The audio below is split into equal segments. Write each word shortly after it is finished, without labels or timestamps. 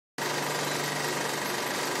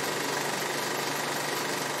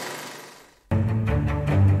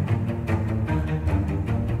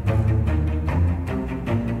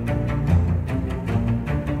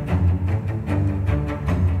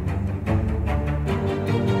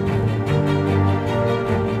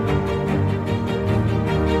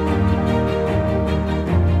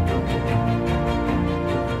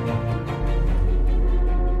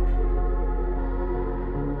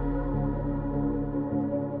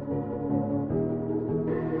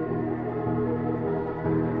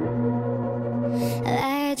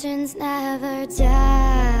Legends never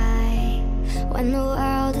die. When the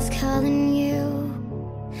world is calling you,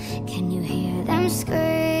 can you hear them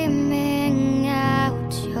screaming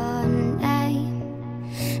out your name?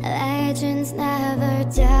 Legends never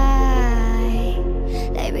die.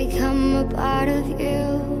 They become a part of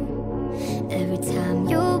you. Every time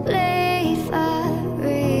you bleed for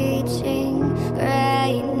reaching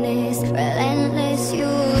greatness, relentless, you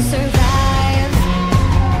survive.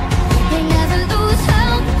 They never lose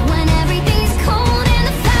hope when everything's cold and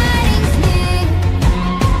the fighting's near.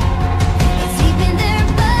 It's deep in their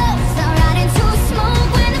bones, all right into smoke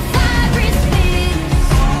when the fire is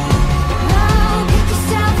fierce. Oh, pick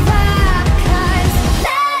yourself up, 'cause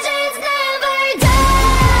legends never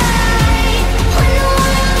die. When the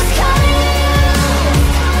world's calling you,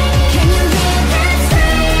 can you hear them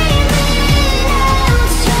screaming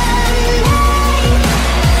out your name?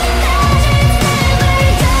 Legends never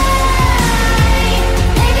die.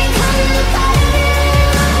 They become a part of you.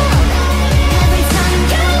 Every time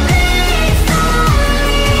you bleed for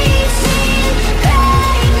reaching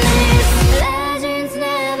greatness, legends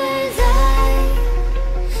never die.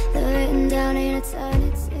 They're written down in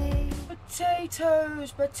eternity.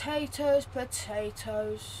 Potatoes, potatoes,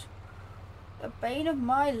 potatoes. The bane of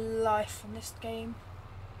my life in this game.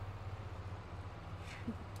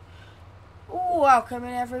 Welcome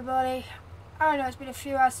in, everybody. I know it's been a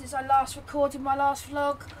few hours since I last recorded my last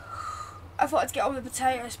vlog. I thought I'd get on with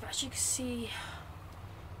potatoes, but as you can see,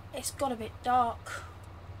 it's got a bit dark.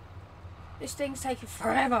 This thing's taking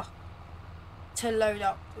forever to load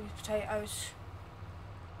up with potatoes.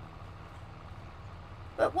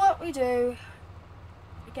 But what we do,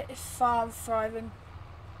 we get this farm thriving.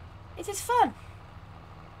 It is fun.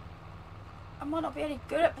 I might not be any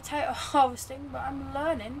good at potato harvesting, but I'm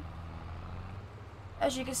learning.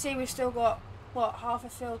 As you can see, we've still got, what, half a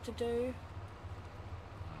field to do.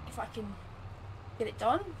 If I can get it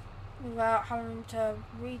done without having to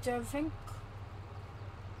redo everything.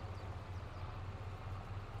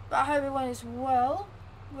 But I hope everyone is well.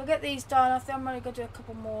 We'll get these done. I think I'm only going to do a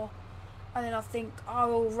couple more. And then I think I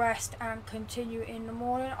will rest and continue in the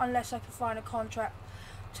morning. Unless I can find a contract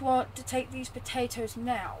to want to take these potatoes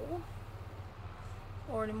now.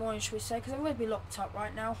 Or in the morning, should we say. Because I'm going to be locked up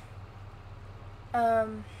right now.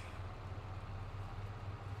 I'm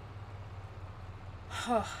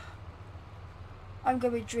going to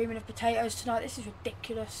be dreaming of potatoes tonight. This is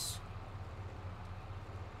ridiculous.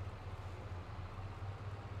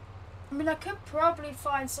 I mean, I could probably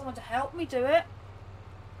find someone to help me do it.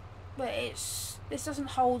 But this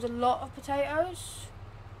doesn't hold a lot of potatoes.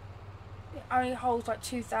 It only holds like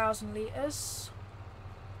 2,000 litres.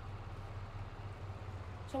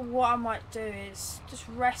 So what I might do is just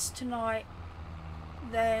rest tonight,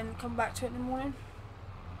 then come back to it in the morning.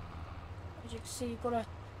 As you can see,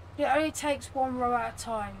 it only takes one row at a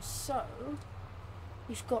time, so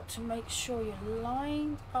you've got to make sure you're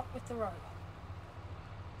lined up with the row.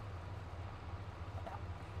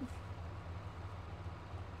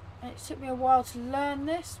 And it took me a while to learn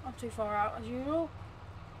this. I'm too far out as usual.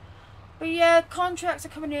 But yeah, contracts are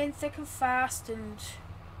coming in thick and fast, and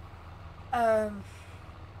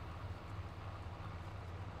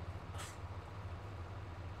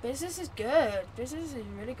business is good. Business is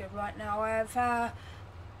really good right now. I've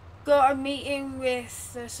got a meeting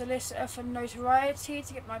with the solicitor for notoriety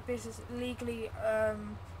to get my business legally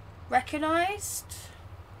recognised.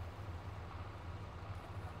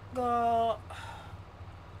 Got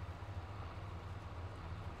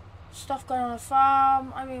stuff going on the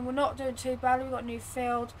farm. I mean, we're not doing too badly. We've got a new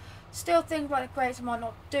field. Still thinking about the grapes I might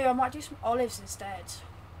not do. I might do some olives instead.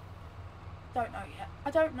 Don't know yet. I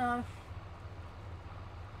don't know.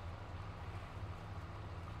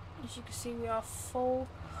 As you can see, we are full.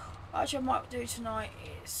 What actually I might do tonight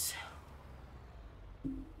is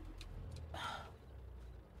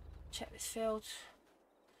check this field.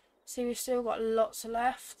 See, we've still got lots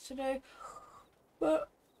left to do. But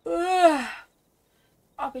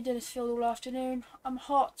I've been doing this field all afternoon. I'm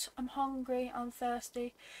hot, I'm hungry, I'm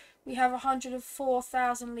thirsty. We have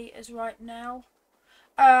 104,000 litres right now.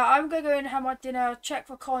 I'm going to go in and have my dinner, check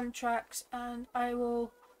for contracts, and I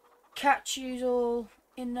will catch you all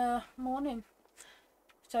in the morning.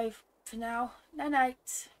 So for now, night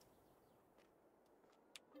night.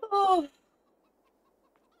 Oh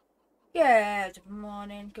yeah, good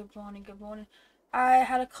morning, good morning, good morning. I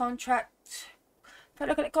had a contract. If I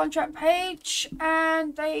look at the contract page,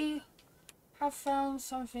 and they have found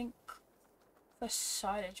something for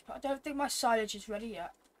silage, but I don't think my silage is ready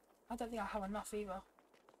yet. I don't think I have enough either.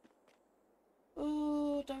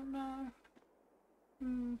 Oh, don't know.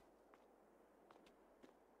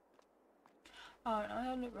 Oh no, I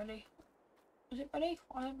don't look ready. Is it ready?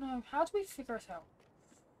 I don't know. How do we figure it out?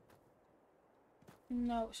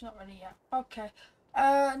 No, it's not ready yet. Okay.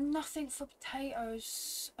 Nothing for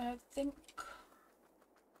potatoes. I don't think.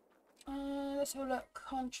 Let's have a look.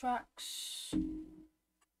 Contracts.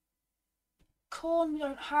 Corn we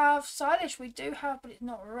don't have. Silage we do have, but it's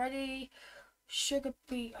not ready. Sugar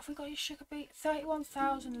beet. Have we got any sugar beet?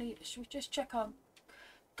 31,000 litres. Should we just check our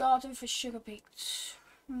garden for sugar beets?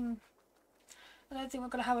 I don't think we're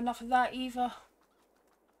going to have enough of that either.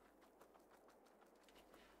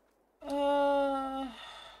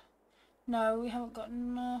 No, we haven't got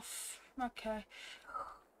enough. Okay.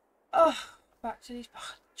 Oh, back to these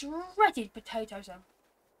dreaded potatoes then.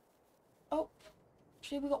 Oh,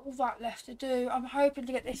 see, we've got all that left to do. I'm hoping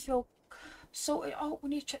to get this field sorted. Oh, we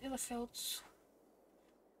need to check the other fields.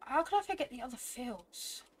 How can I forget the other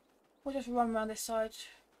fields? We'll just run around this side.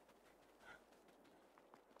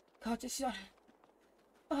 God, this is...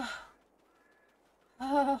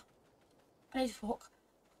 I need to walk.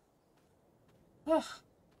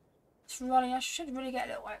 It's running. I should really get a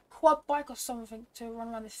little like quad bike or something to run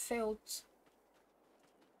around this field.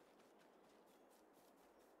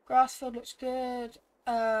 Grass field looks good.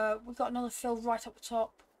 We've got another field right up the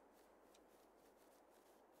top.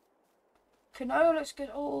 Canola looks good.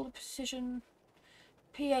 All the precision.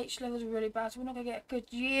 pH levels are really bad, so we're not going to get a good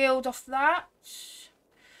yield off that.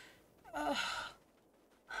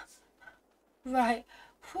 Right.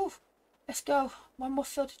 Whew. Let's go. One more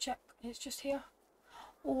field to check. It's just here.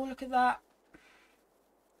 Oh, look at that.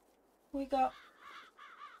 We got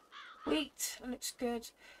wheat. That looks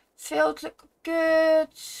good. Fields look good.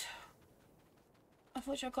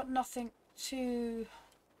 Unfortunately, I've got nothing to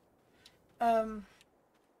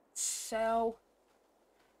sell.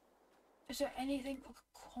 Is there anything for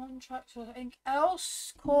contracts or anything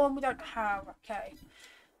else? Corn we don't have. Okay.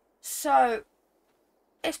 So,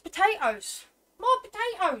 it's potatoes. More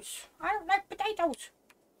potatoes. I don't like potatoes.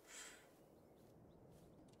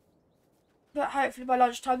 But hopefully by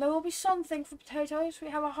lunchtime there will be something for potatoes. We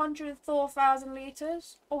have 104,000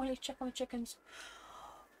 litres. Oh, I need to check on the chickens.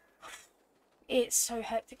 It's so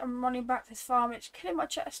hectic. I'm running back to this farm. It's killing my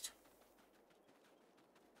chest.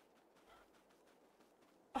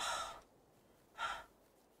 Oh.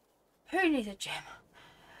 Who needs a gym?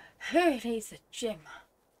 Who needs a gym?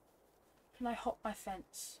 Can I hop my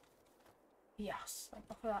fence? Yes. Thank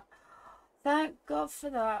God for that. Thank God for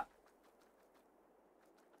that.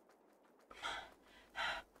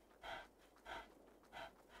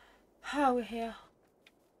 How are we here?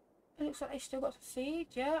 It looks like they still got some feed.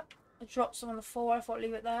 Yeah. I dropped some on the floor. I thought I'd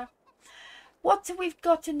leave it there. What have we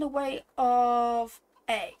got in the way of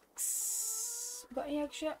eggs? Got any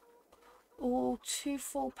eggs yet? Oh, 2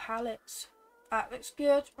 full pallets. That looks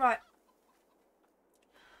good. Right.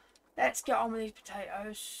 Let's get on with these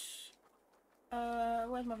potatoes.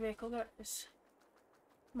 Where's my vehicle? There it is.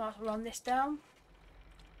 Might as well run this down.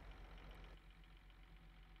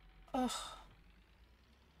 Oh.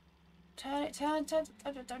 Turn it, turn.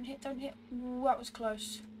 Don't hit. Ooh, that was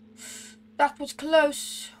close. That was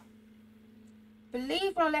close.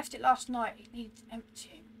 Believe when I left it last night, it needs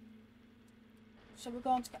emptying. So we're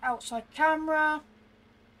going to get outside camera.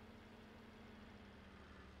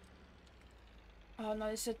 Oh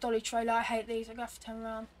no, this is a dolly trailer. I hate these. I'm going to have to turn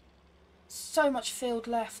around. So much field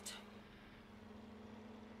left.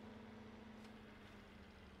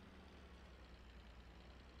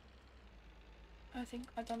 I think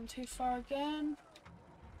I've done too far again.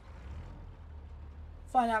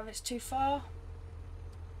 Find out if it's too far.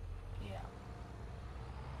 Yeah.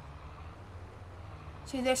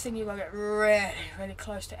 See, this thing you've got to get really, really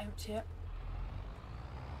close to empty it.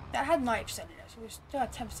 That had 90% in it, so we still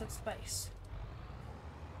had 10% space.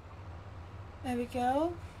 There we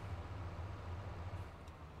go.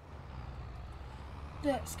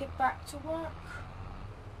 Let's get back to work.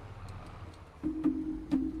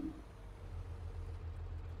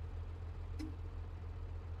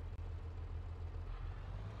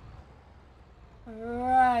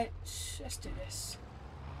 Right, let's do this.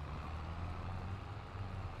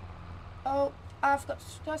 Oh, I've got.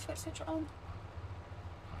 Did I forget to switch it on?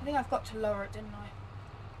 I think I've got to lower it, didn't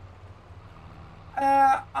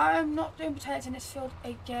I? I'm not doing potatoes in this field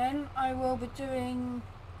again. I will be doing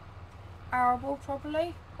arable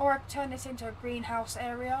probably, or I could turn this into a greenhouse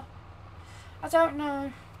area. I don't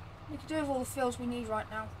know. We could do with all the fields we need right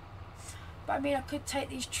now. But I mean, I could take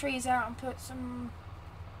these trees out and put some.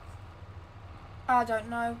 I don't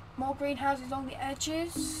know. More greenhouses along the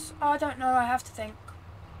edges? I don't know, I have to think.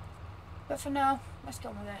 But for now, let's get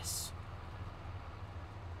on with this.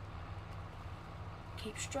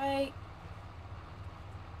 Keep straight.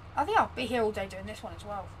 I think I'll be here all day doing this one as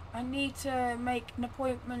well. I need to make an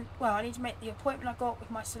appointment. Well, I need to make the appointment I got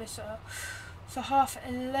with my solicitor for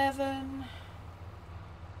 11:30.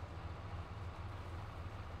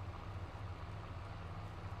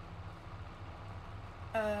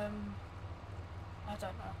 I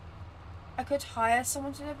don't know. I could hire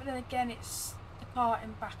someone to do it, but then again, it's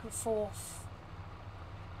departing back and forth.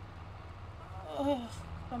 Oh,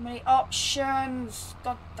 so many options.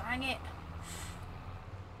 God dang it.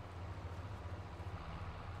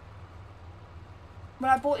 When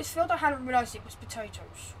I bought this field, I hadn't realised it was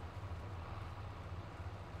potatoes.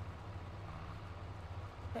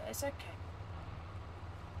 But it's okay.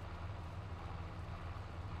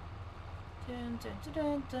 Dun, dun, dun,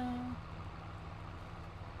 dun, dun.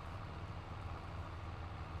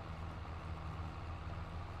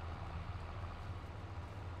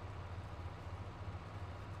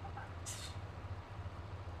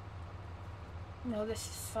 No, this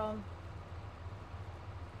is fun.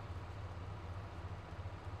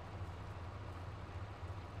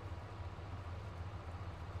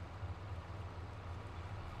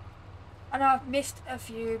 I know I've missed a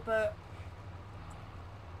few, but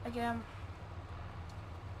again,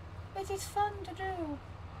 it is fun to do.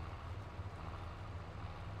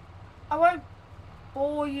 I won't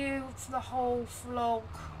bore you for the whole vlog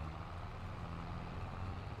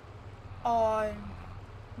on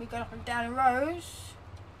me going up and down in rows.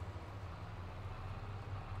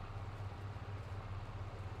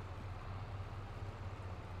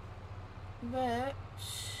 But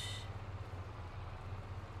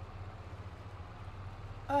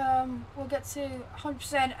we'll get to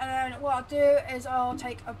 100%, and then what I'll do is I'll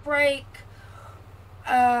take a break,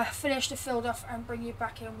 finish the field off, and bring you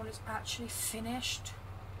back in when it's actually finished.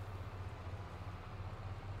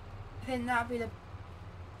 I think that'd be the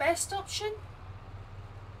best option.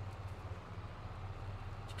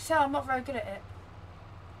 You can tell I'm not very good at it.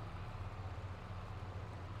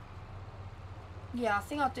 Yeah, I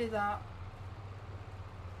think I'll do that.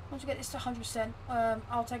 Once we get this to 100%,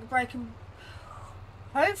 I'll take a break and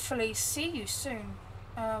hopefully see you soon.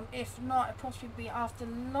 If not, it'll probably be after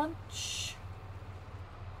lunch.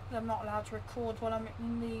 I'm not allowed to record while I'm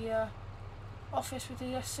in the office with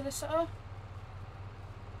the solicitor.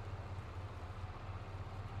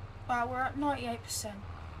 Wow, we're at 98%.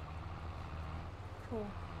 Cool.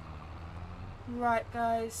 Right,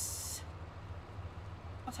 guys.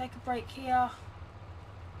 I'll take a break here.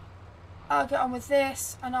 I'll get on with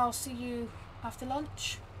this, and I'll see you after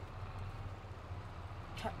lunch.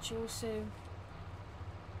 Catch you all soon.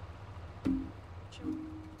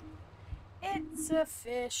 It's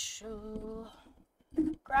official.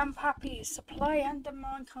 Grandpappy's Supply and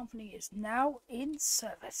Demand Company is now in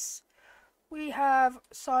service. We have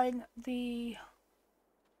signed the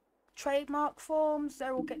trademark forms.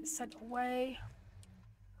 They're all getting sent away.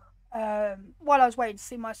 While I was waiting to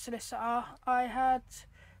see my solicitor, I had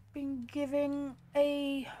been giving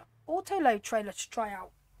a auto-load trailer to try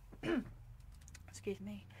out. Excuse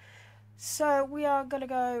me. So we are going to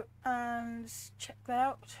go and check that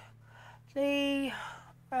out. The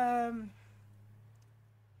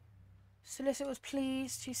solicitor was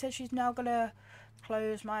pleased. She said she's now going to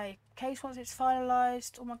close my case once it's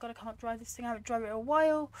finalised. Oh my god, I can't drive this thing. I haven't driven it in a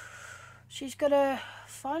while. She's going to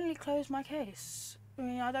finally close my case. I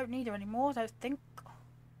mean, I don't need her anymore, I don't think.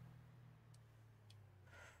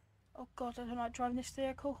 Oh god, I don't like driving this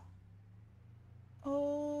vehicle.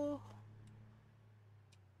 Oh.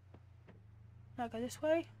 Now go this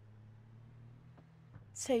way.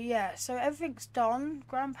 So yeah, so everything's done.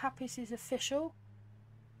 Grandpappy's is official.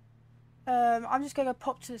 I'm just going to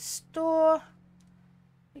pop to the store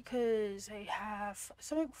because they have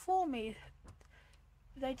something for me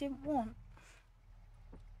they didn't want.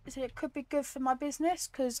 So it could be good for my business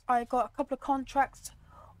because I got a couple of contracts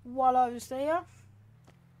while I was there.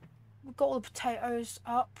 We got all the potatoes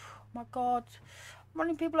up. Oh my god, I'm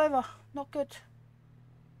running people over. Not good.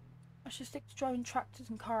 I should stick to driving tractors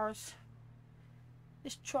and cars.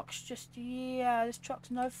 This truck's just, yeah, this truck's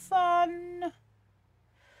no fun.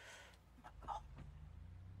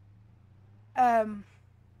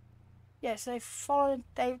 Yeah, so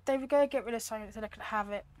they were going to get rid of something so they could have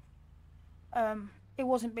it. It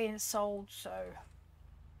wasn't being sold, so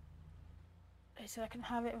they said I can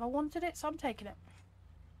have it if I wanted it, so I'm taking it.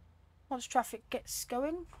 Once traffic gets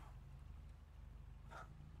going.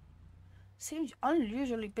 Seems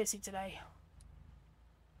unusually busy today.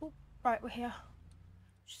 Oh, right, we're here.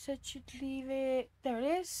 She said she'd leave it. There it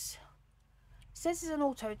is. It says it's an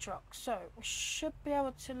auto truck, so we should be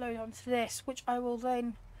able to load onto this, which I will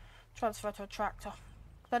then transfer to a tractor.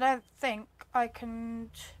 I don't think I can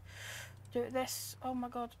do it this. Oh my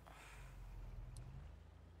god.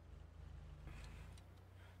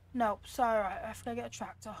 No, so alright, I have to go get a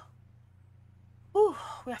tractor. Ooh,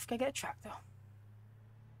 we have to go get a tractor.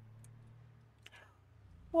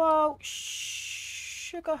 Whoa,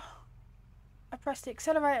 sugar. I pressed the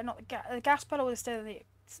accelerator, not the gas pedal instead of the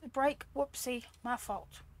brake. Whoopsie, my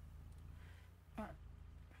fault. Right.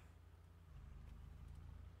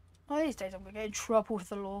 One of these days I'm going to get in trouble with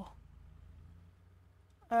the law.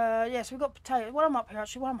 Yeah, so we've got potatoes. While I'm up here,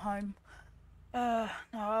 actually, while I'm home. No,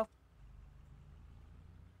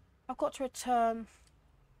 I've got to return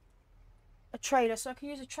a trailer. So I can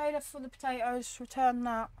use a trailer for the potatoes, return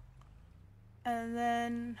that. And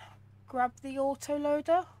then grab the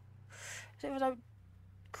autoloader. So if I don't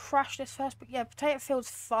crash this first, but yeah, potato field's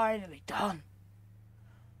finally done.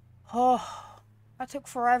 Oh, that took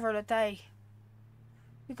forever and a day.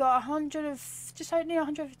 We got just only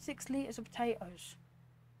 156 litres of potatoes.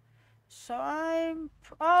 So I'm,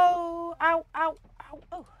 oh, ow, ow, ow,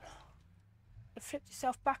 oh. It flipped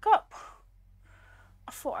itself back up.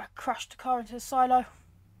 I thought I crashed the car into the silo.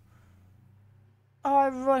 Oh, I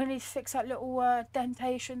really need to fix that little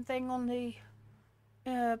dentation thing on the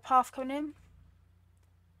path coming in.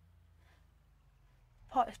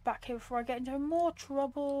 Park this back here before I get into more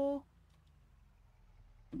trouble.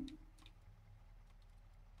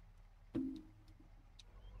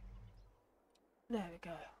 There we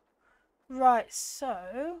go. Right,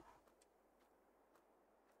 so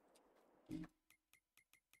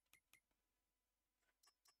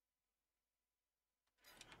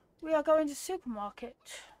we are going to supermarket.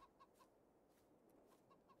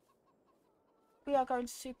 We are going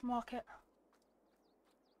to supermarket.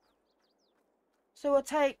 So we'll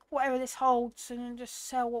take whatever this holds and just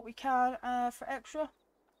sell what we can for extra.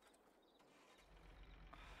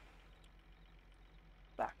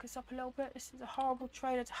 Back us up a little bit. This is a horrible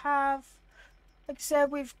trader to have. Like I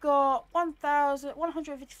said, we've got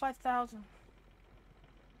 155,000.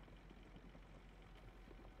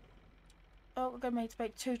 Oh, we're going to need to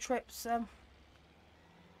make 2 trips.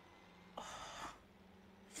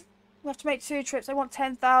 We have to make 2 trips. They want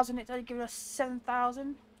 10,000. It's only giving us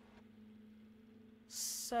 7,000.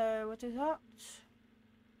 So we'll do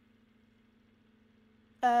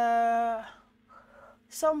that.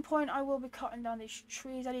 Some point I will be cutting down these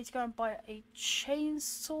trees. I need to go and buy a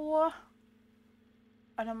chainsaw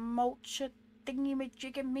and a mulcher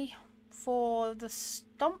thingy-majiggy me for the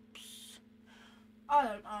stumps. I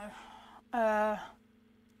don't know. How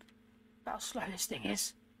slow this thing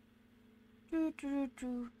is. I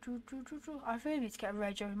really need to get a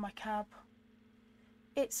radio in my cab.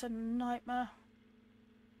 It's a nightmare.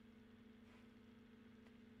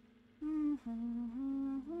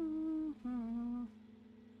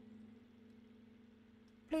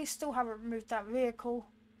 Police still haven't removed that vehicle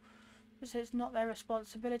because it's not their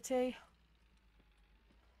responsibility.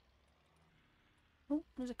 Oh,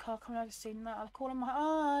 there's a car coming. I've just seen that. I'll call in my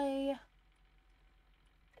eye.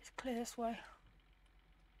 It's clear this way.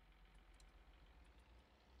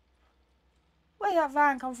 Where did that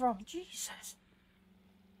van come from? Jesus.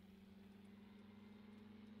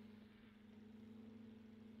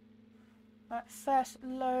 Right, first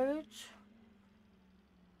load.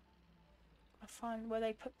 I find where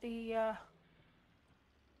they put the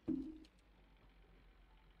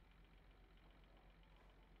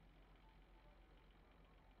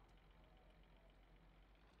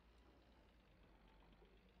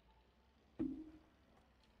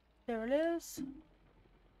there it is.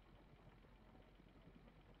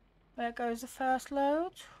 There goes the first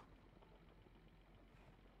load.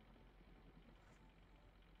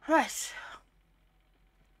 Right.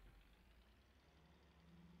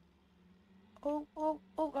 Oh, oh,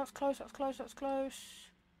 oh, that's close, that's close, that's close.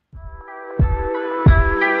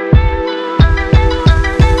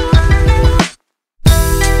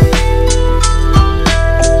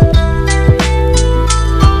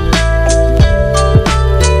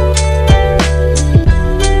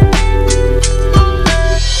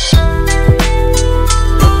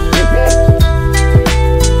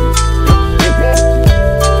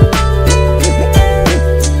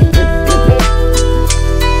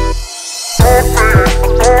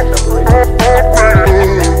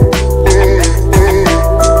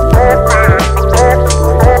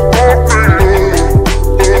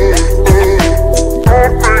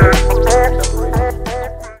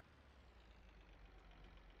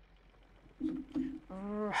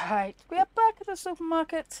 Right, we are back at the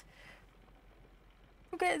supermarket.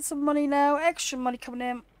 We're getting some money now, extra money coming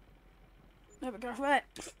in. There we go, right.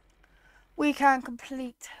 We can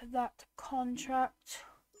complete that contract.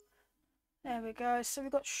 There we go, so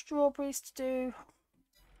we've got strawberries to do.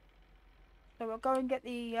 So we'll go and get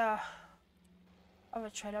the other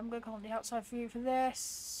trailer. I'm going to come on the outside view for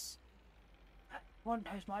this. One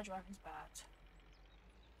knows my driving's bad.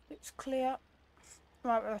 Looks clear.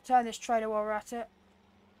 Right, we'll turn this trailer while we're at it.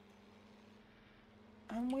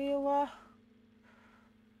 And we'll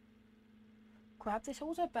grab this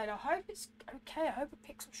auto bed. I hope it's okay. I hope it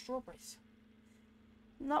picks up strawberries.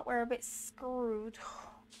 Not we're a bit screwed.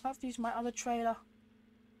 I have to use my other trailer.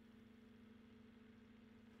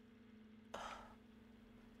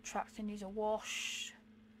 Tractor needs a wash.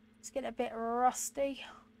 It's getting a bit rusty.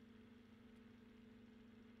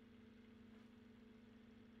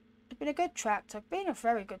 It's been a good tractor. Been a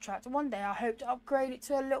very good tractor. One day I hope to upgrade it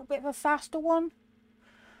to a little bit of a faster one.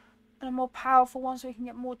 And a more powerful one so we can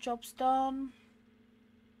get more jobs done.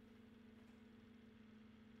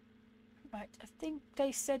 Right, I think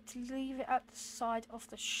they said to leave it at the side of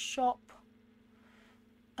the shop.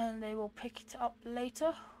 And they will pick it up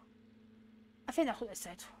later. I think that's what they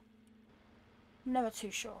said. Never too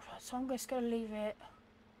sure. So I'm just going to leave it.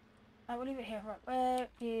 I will leave it here. Right, where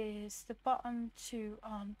is the button to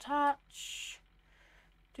unattach?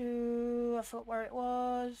 I forgot where it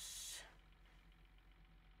was.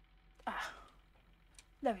 Ah,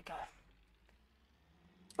 there we go.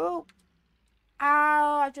 Oh,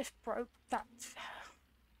 ow! I just broke that.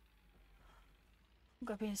 I'm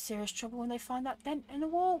gonna be in serious trouble when they find that dent in the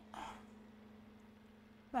wall.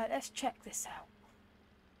 Right, let's check this out.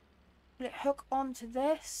 Will it hook onto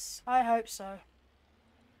this? I hope so.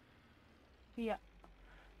 Yeah.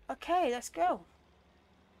 Okay, let's go.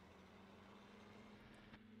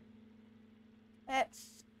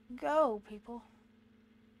 Let's go, people.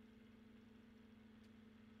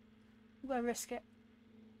 I'm gonna risk it.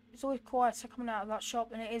 It's always quieter coming out of that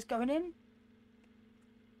shop than it is going in.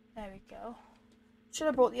 There we go. Should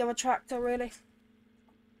have brought the other tractor, really.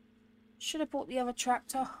 Should have brought the other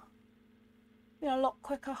tractor. Been a lot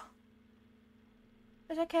quicker.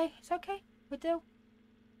 It's okay. It's okay. We do.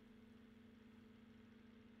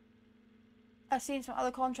 I've seen some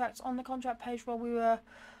other contracts on the contract page while we were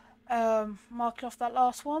marking off that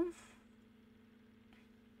last one.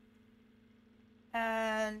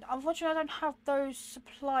 And unfortunately I don't have those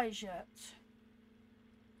supplies yet.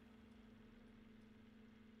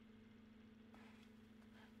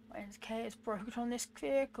 My indicator's broken on this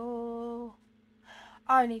vehicle.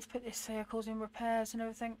 I need to put this vehicle's in repairs and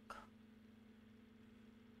everything.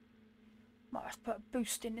 Might have to put a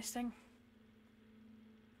boost in this thing.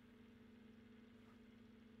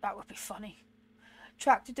 That would be funny.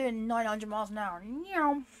 Tractor doing 900 miles an hour.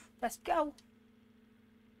 Meow. Let's go.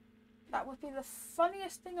 That would be the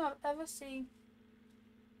funniest thing I've ever seen.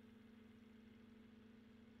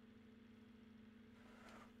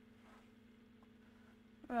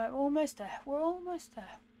 Right, we're almost there. We're almost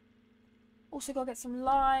there. Also got to get some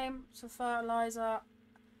lime, some fertilizer,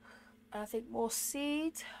 and I think more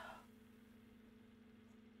seed.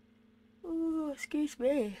 Ooh, excuse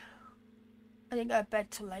me. I didn't go to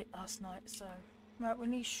bed till late last night, so... Right, we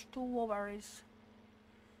need strawberries.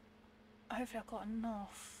 Hopefully I've got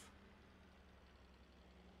enough.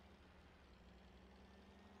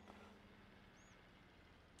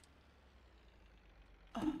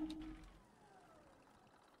 Oh.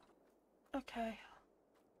 Okay.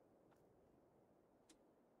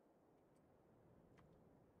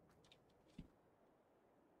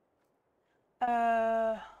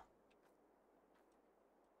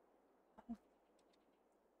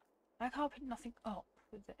 I can't pick nothing up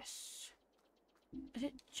with this. Is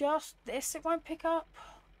it just this it won't pick up?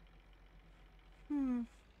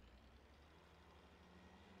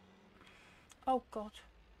 Oh god.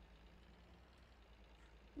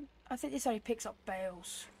 I think this only picks up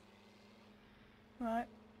bales. Right.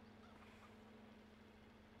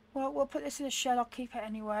 Well, we'll put this in the shed. I'll keep it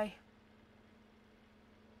anyway.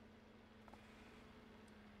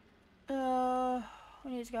 I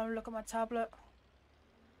need to go and look at my tablet.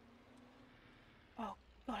 Oh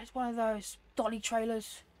god, it's one of those dolly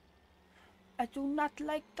trailers. I do not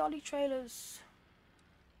like dolly trailers.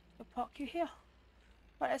 I'll park you here.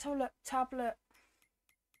 Right, let's have a look. Tablet.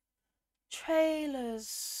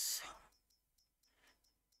 Trailers.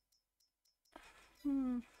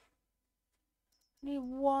 Need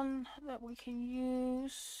one that we can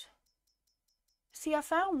use. See, I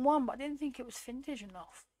found one, but I didn't think it was vintage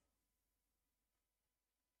enough.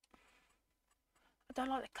 I don't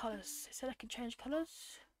like the colours. It said I can change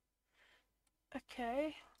colours.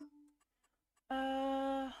 Okay.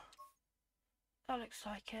 That looks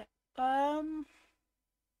like it. I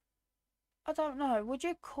don't know. Would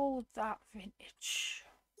you call that vintage?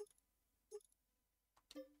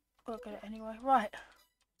 We'll get it anyway. Right.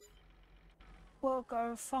 We'll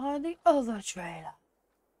go and find the other trailer.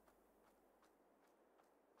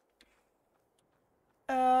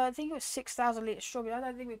 I think it was 6,000 litre strawberry. I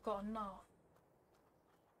don't think we've got enough.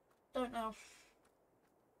 Don't know.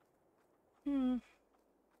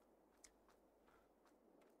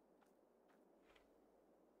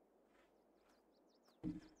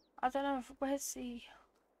 I don't know if, where's the...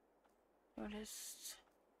 There it is.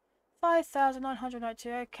 5,992.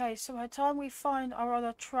 Okay, so by the time we find our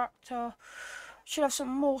other tractor, should have some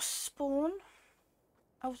more spawn.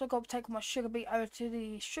 I also got to take all my sugar beet over to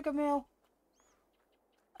the sugar mill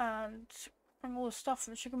and bring all the stuff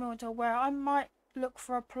from the sugar mill into where I might look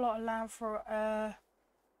for a plot of land for a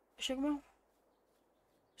sugar mill,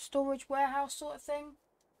 storage warehouse sort of thing.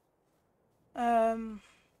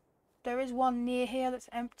 There is one near here that's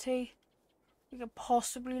empty. We could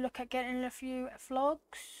possibly look at getting a few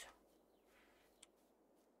vlogs.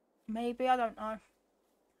 Maybe, I don't know.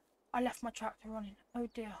 I left my tractor running. Oh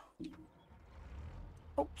dear.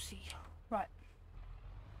 Oopsie. Right.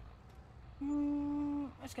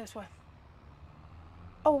 Let's go this way.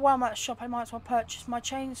 Oh, while I'm at the shop, I might as well purchase my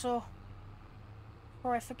chainsaw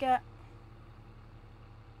before I forget.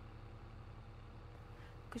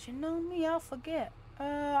 Because you know me, I'll forget.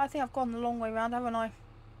 I think I've gone the long way round, haven't I?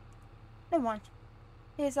 Never mind.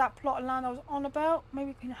 Here's that plot of land I was on about. Maybe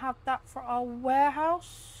we can have that for our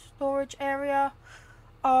warehouse, storage area,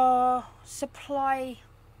 supply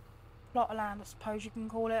plot of land, I suppose you can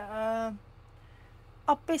call it.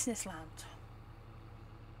 Our business land.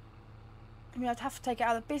 I mean, I'd have to take it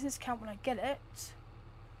out of the business account when I get it.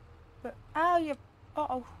 But how you...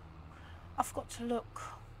 Uh-oh. I forgot to look.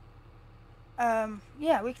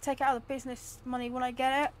 Yeah, we can take it out of the business money when I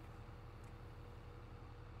get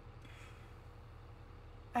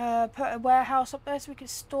it. Put a warehouse up there so we can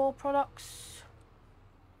store products.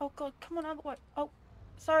 Oh god, come on out of the way. Oh,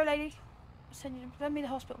 sorry lady. Send me the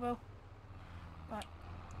hospital bill. Right,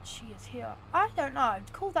 she is here. I don't know,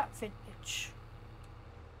 I'd call that vintage.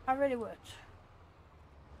 I really would.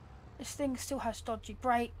 This thing still has dodgy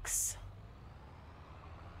brakes.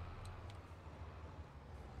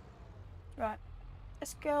 Right,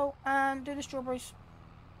 let's go and do the strawberries.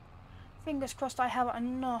 Fingers crossed I have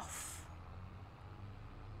enough.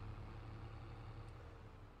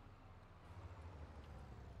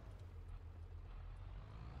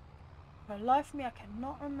 For the life of me, I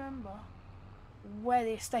cannot remember where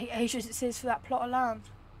the estate agent is for that plot of land.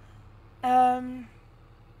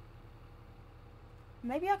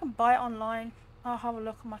 Maybe I can buy it online. I'll have a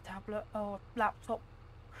look on my tablet or laptop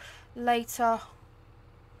later.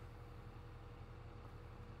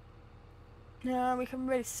 Yeah, we can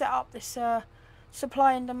really set up this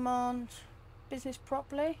supply and demand business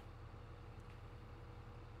properly.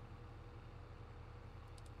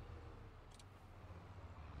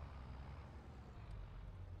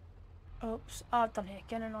 Oops, I've done it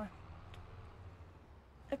again, haven't I?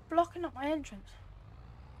 They're blocking up my entrance.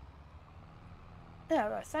 There we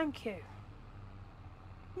go, thank you.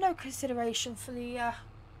 No consideration for the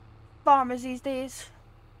farmers these days.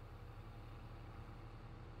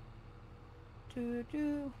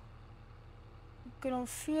 Good on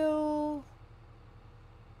fuel.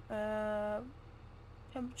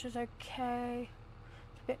 Temperature's okay.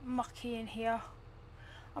 It's a bit mucky in here.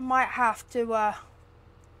 I might have to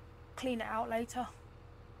clean it out later.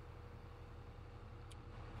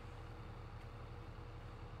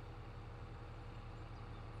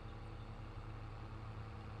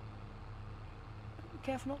 Be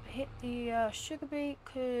careful not to hit the sugar beet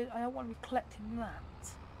because I don't want to be collecting that.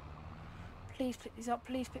 Please pick these up,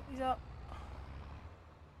 please pick these up.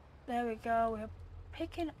 There we go, we're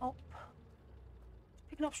picking up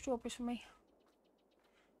strawberries for me.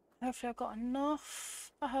 Hopefully I've got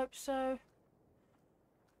enough. I hope so.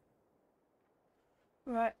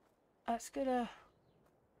 Right, that's gonna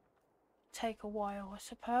take a while, I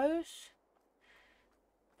suppose.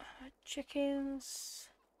 Chickens.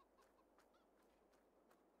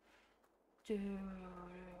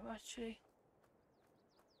 Actually,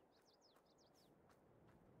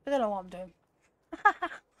 I don't know what I'm doing.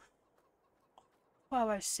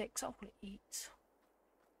 12:06, I'll eat.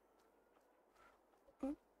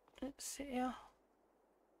 Let's sit here.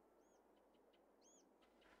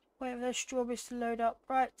 Wait for those strawberries to load up.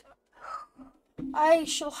 Right. I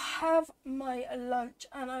shall have my lunch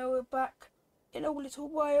and I will be back in a little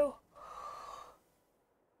while.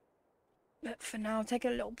 But for now, take a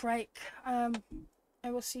little break. I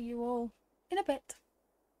will see you all in a bit.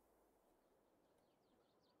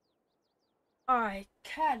 I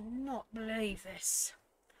cannot believe this.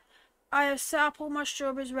 I have set up all my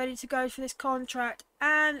strawberries ready to go for this contract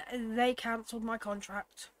and they cancelled my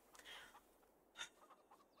contract.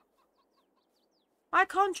 My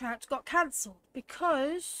contract got cancelled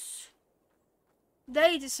because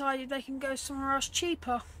they decided they can go somewhere else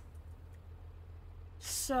cheaper.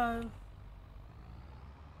 So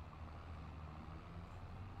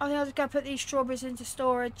I think I'll just go put these strawberries into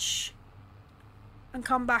storage and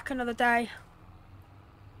come back another day.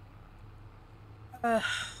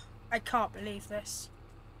 I can't believe this.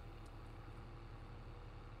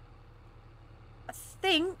 I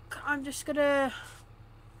think I'm just gonna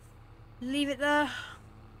leave it there.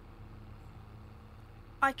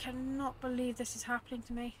 I cannot believe this is happening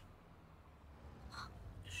to me.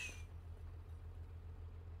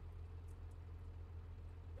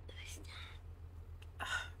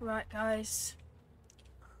 Right, guys.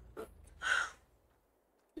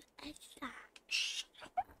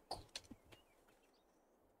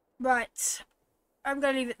 Right, I'm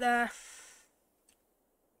gonna leave it there.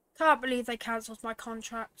 Can't believe they cancelled my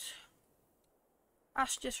contract.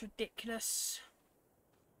 That's just ridiculous.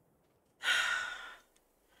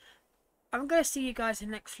 I'm gonna see you guys in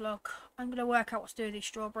the next vlog. I'm gonna work out what to do with these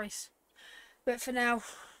strawberries. But for now,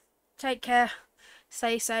 take care,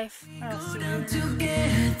 stay safe, and I'll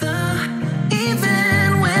see you.